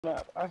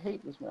map. I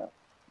hate this map.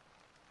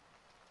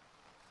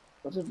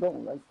 I just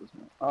don't like this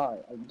map.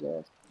 Alright, I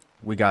guess.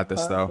 We got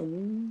this though.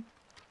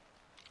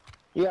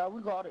 Yeah,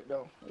 we got it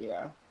though.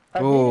 Yeah.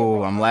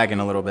 Oh, I'm lagging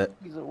a little bit.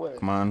 Either way.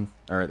 Come on.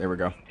 All right, there we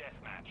go.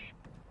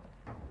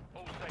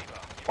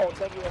 Oh,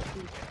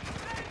 WSC.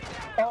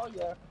 Oh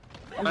yeah.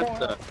 I'm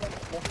going out.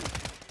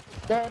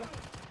 Dead.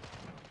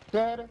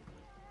 Dead.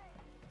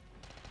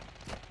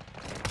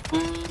 Who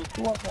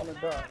wants on the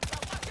die?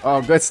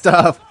 Oh, good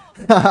stuff.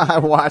 I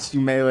watched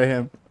you melee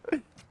him.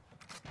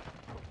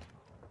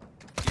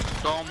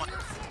 Stole my.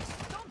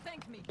 Don't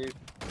thank me.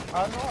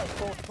 I know I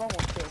stole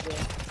someone's kill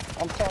there.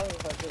 I'm sorry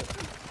if I did.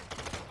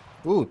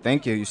 Ooh,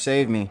 thank you. You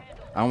saved me.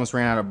 I almost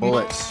ran out of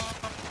bullets.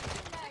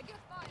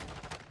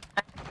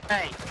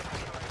 Hey,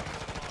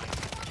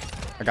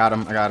 I got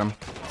him. I got him.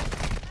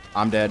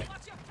 I'm dead.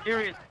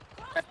 serious.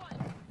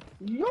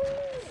 Yo!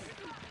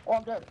 Oh,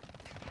 I'm dead.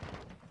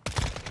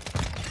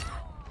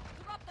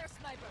 Drop their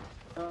sniper.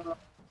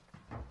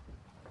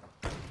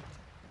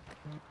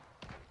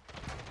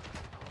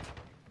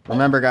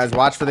 Remember, guys,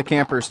 watch for the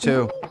campers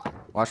too.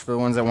 Watch for the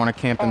ones that want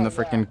to camp in the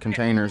freaking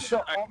containers.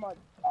 So, oh my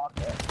god.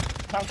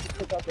 Time to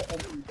pick up the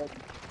empty baby.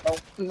 Oh,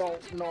 no.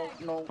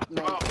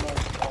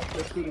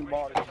 They're shooting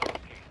bodies.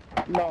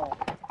 No.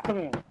 Come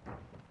here.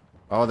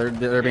 Oh,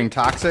 they're being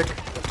toxic.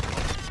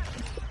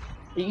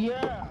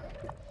 Yeah.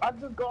 I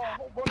just got a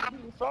whole bunch of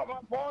people shot my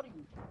body.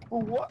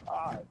 For what?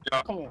 Alright.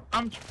 Come here.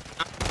 I'm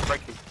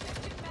breaking.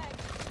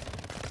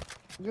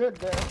 You're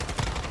dead.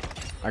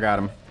 I got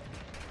him.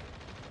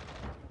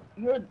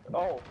 You're.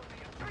 Oh.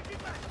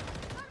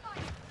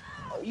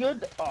 You're.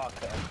 Oh,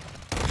 okay.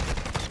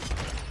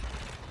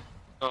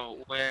 So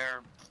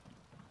where?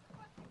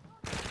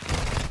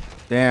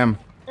 Damn.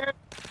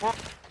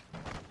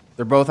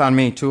 They're both on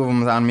me. Two of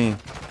them is on me.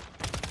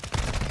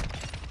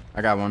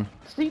 I got one.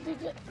 See, they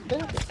get. I'm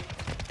a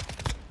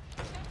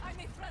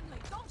friendly.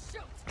 Don't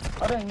shoot.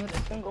 I didn't hit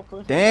a single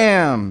person.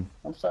 Damn.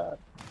 I'm sad.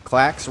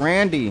 Clacks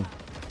Randy.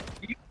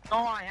 You know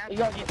I have You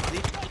to got get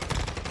these.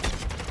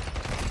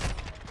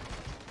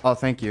 Oh,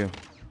 thank you.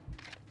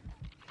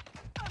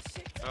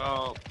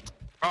 Oh,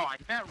 bro, I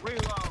can't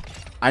reload.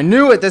 I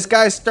knew it. This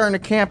guy's starting to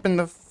camp in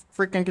the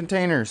freaking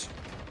containers.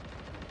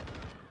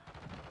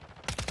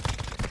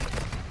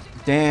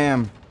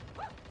 Damn.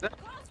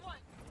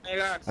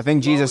 I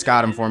think Jesus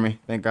got him for me.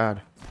 Thank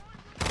God.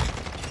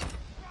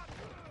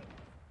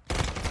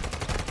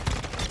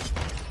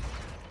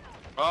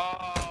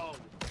 Oh,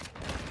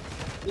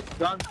 this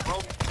gun's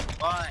broken.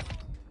 Why?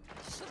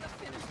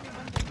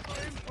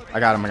 I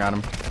got him. I got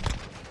him.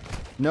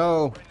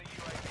 No.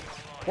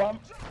 Why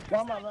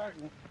am I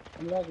lagging?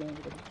 I'm lagging.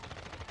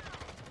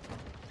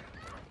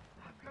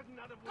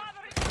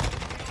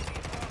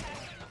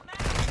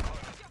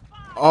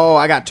 Oh,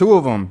 I got two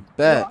of them.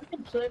 Bet. No, I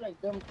can play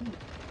like them too.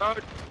 Oh,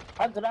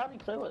 I could already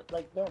play with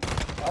like them.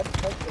 I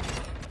just like them.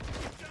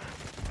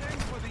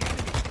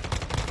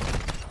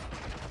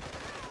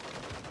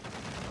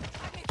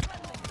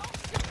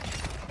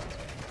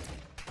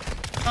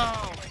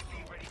 oh.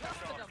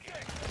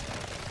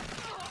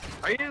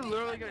 Are you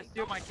literally gonna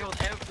steal my kills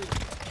every?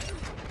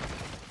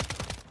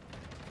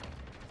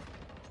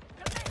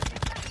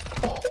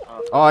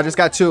 Oh, I just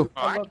got two.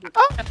 Oh,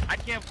 I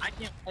can't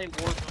play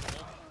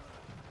Warzone.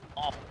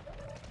 Oh,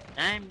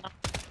 I'm not.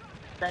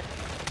 That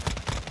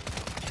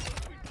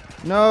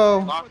No.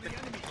 locked in.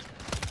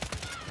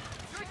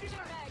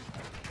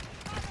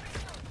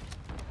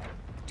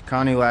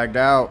 Connie lagged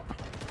out.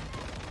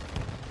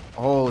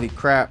 Holy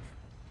crap.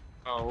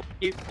 Oh,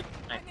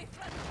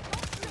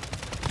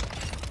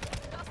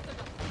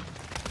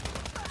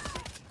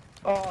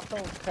 Oh,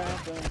 someone's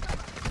camping.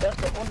 That's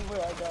the only way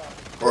I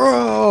got.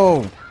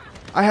 Bro.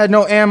 I had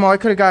no ammo. I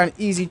could have gotten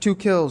easy 2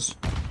 kills.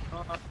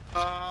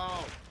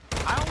 oh,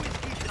 I always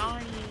keep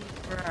dying,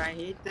 bro. I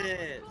hate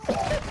this.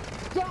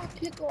 Don't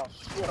kick off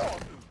shit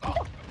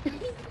off.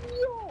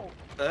 Yo.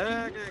 The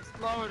heck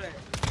exploded.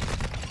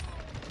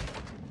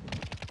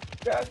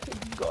 That kid,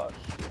 you got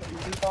shit. You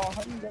know,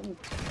 how you get me?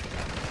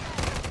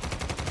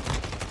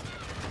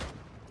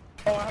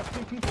 Oh, I have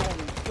 2 people on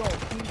me. Yo,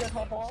 can you get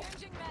help off?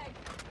 Changing mag.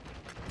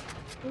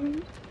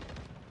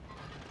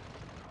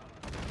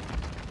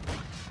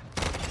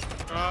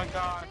 Oh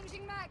god.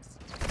 Changing mags.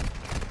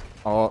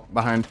 Oh,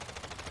 behind.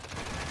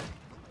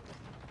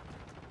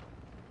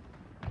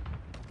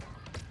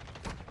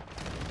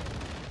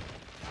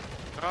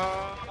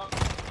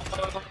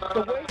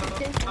 The way he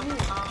came to me.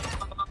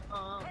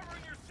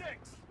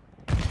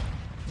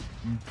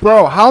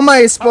 Bro, how am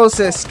I supposed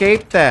to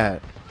escape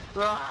that?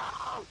 Where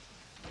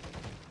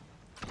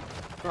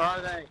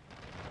are they?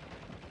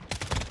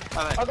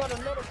 I got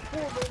another 4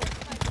 minutes.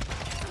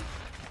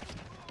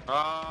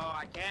 Oh,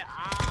 I can't.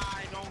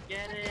 I don't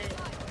get it.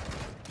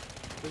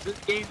 Does this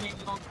game make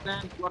no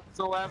sense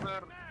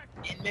whatsoever?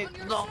 It makes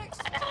no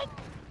sense.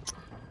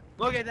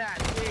 Look at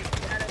that. See,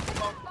 that is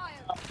so...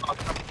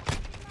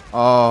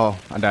 Oh,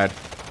 I died.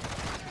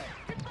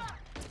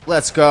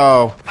 Let's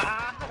go.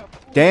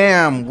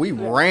 Damn, we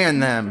ran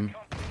them.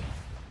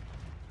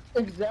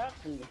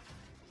 Exactly.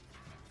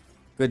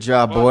 Good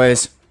job,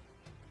 boys.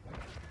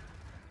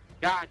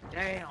 God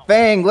damn.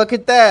 Bang, look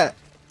at that.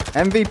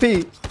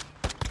 MVP.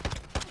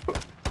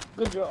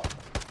 Good job.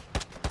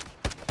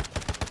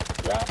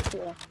 Yeah,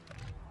 yeah.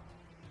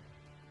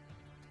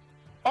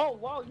 Oh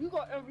wow, you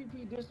got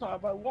MVP this time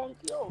by 1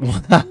 kill.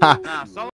 Nah, so